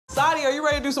Sadi, are you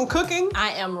ready to do some cooking? I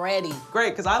am ready.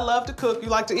 Great, because I love to cook. You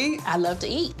like to eat? I love to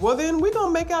eat. Well, then we're going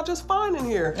to make out just fine in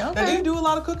here. Okay. Now, do you do a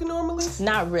lot of cooking normally?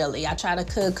 Not really. I try to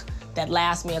cook that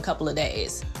lasts me a couple of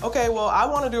days. Okay, well, I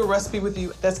want to do a recipe with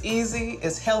you that's easy,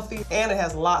 it's healthy, and it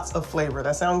has lots of flavor.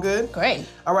 That sound good? Great.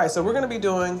 All right, so we're going to be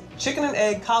doing chicken and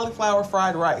egg cauliflower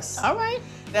fried rice. All right.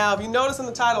 Now, if you notice in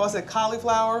the title, I said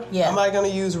cauliflower. Yeah. I'm not gonna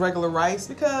use regular rice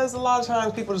because a lot of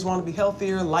times people just wanna be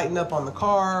healthier, lighten up on the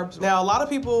carbs. Now, a lot of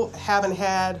people haven't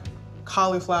had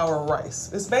cauliflower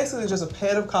rice. It's basically just a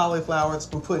head of cauliflower that's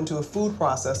been put into a food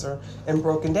processor and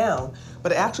broken down.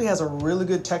 But it actually has a really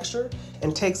good texture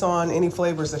and takes on any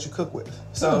flavors that you cook with.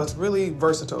 So it's really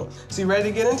versatile. So you ready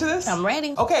to get into this? I'm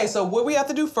ready. Okay, so what we have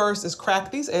to do first is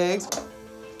crack these eggs.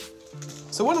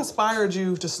 So what inspired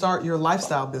you to start your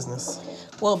lifestyle business?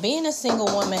 Well, being a single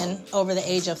woman over the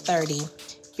age of 30,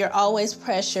 you're always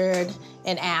pressured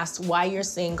and asked why you're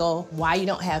single, why you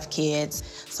don't have kids.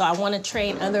 So I want to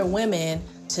train other women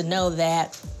to know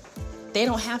that they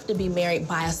don't have to be married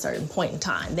by a certain point in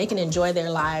time. They can enjoy their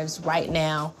lives right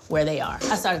now where they are.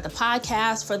 I started the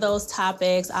podcast for those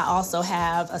topics. I also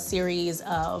have a series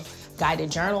of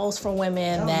guided journals for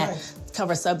women that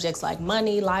cover subjects like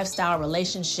money, lifestyle,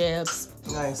 relationships.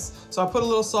 Nice. So I put a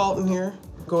little salt in here.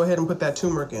 Go ahead and put that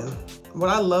turmeric in. What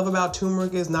I love about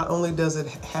turmeric is not only does it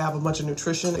have a bunch of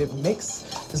nutrition, it makes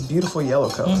this beautiful yellow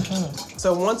color.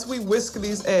 So once we whisk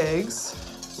these eggs,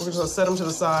 we're just gonna set them to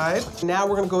the side. Now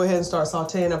we're gonna go ahead and start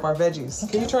sauteing up our veggies.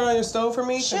 Can you turn on your stove for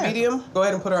me? Sure. Medium. Go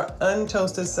ahead and put our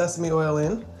untoasted sesame oil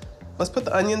in. Let's put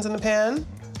the onions in the pan.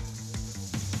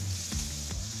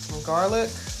 Some garlic,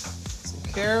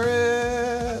 some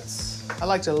carrots. I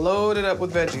like to load it up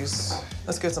with veggies.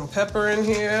 Let's get some pepper in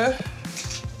here.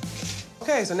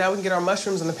 Okay, so now we can get our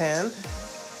mushrooms in the pan.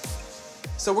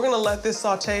 So we're gonna let this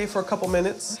saute for a couple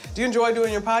minutes. Do you enjoy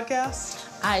doing your podcast?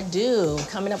 I do.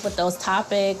 Coming up with those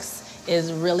topics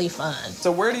is really fun.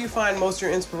 So where do you find most of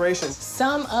your inspiration?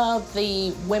 Some of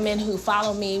the women who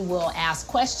follow me will ask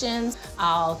questions.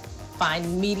 I'll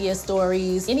find media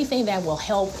stories, anything that will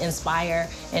help inspire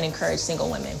and encourage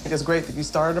single women. I think it's great that you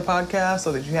started a podcast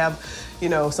so that you have, you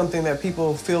know, something that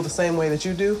people feel the same way that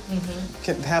you do,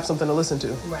 can have something to listen to.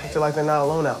 Right. Feel like they're not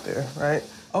alone out there, right?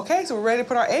 Okay, so we're ready to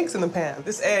put our eggs in the pan.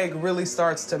 This egg really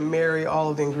starts to marry all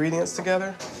of the ingredients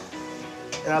together.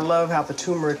 And I love how the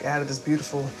turmeric added this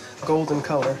beautiful golden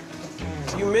color.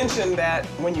 You mentioned that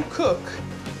when you cook,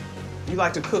 you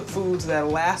like to cook foods that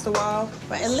last a while?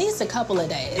 For at least a couple of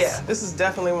days. Yeah, this is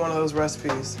definitely one of those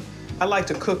recipes. I like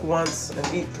to cook once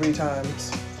and eat 3 times.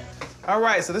 All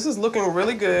right, so this is looking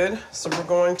really good. So we're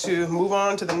going to move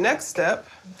on to the next step,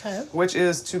 which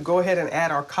is to go ahead and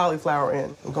add our cauliflower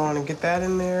in. I'm going to get that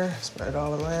in there, spread it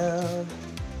all around.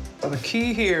 So the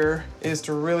key here is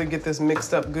to really get this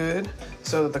mixed up good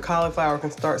so that the cauliflower can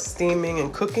start steaming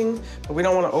and cooking, but we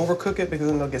don't want to overcook it because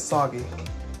then they'll get soggy.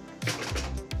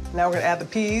 Now we're gonna add the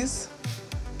peas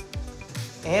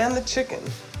and the chicken.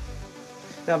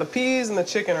 Now the peas and the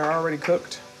chicken are already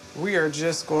cooked. We are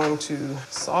just going to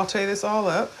saute this all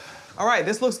up. All right,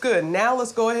 this looks good. Now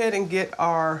let's go ahead and get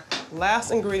our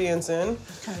last ingredients in.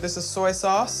 This is soy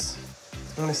sauce,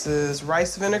 and this is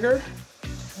rice vinegar.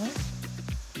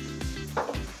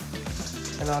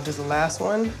 And I'll do the last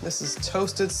one. This is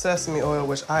toasted sesame oil,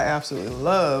 which I absolutely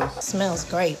love. It smells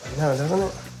great. No, doesn't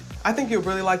it? I think you'll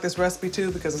really like this recipe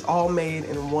too because it's all made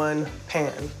in one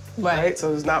pan, right? So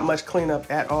there's not much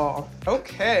cleanup at all.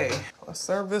 Okay, let's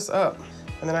serve this up.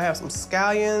 And then I have some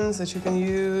scallions that you can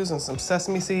use and some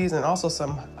sesame seeds and also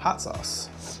some hot sauce.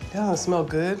 Doesn't it smell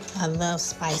good? I love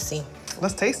spicy.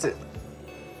 Let's taste it.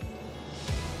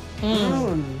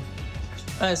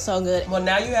 It's so good. Well,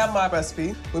 now you have my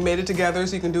recipe. We made it together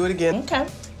so you can do it again. Okay.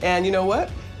 And you know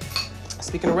what?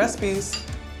 Speaking of recipes,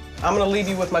 I'm gonna leave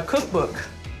you with my cookbook.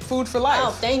 Food for Life.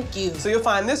 Oh, thank you. So you'll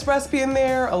find this recipe in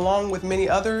there along with many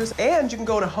others. And you can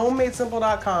go to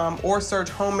HOMEMADESIMPLE.com or search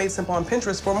Homemade Simple on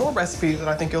Pinterest for more recipes that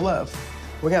I think you'll love.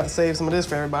 We're gonna have to save some of this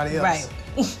for everybody else. Right.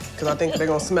 Because I think they're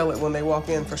gonna smell it when they walk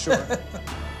in for sure.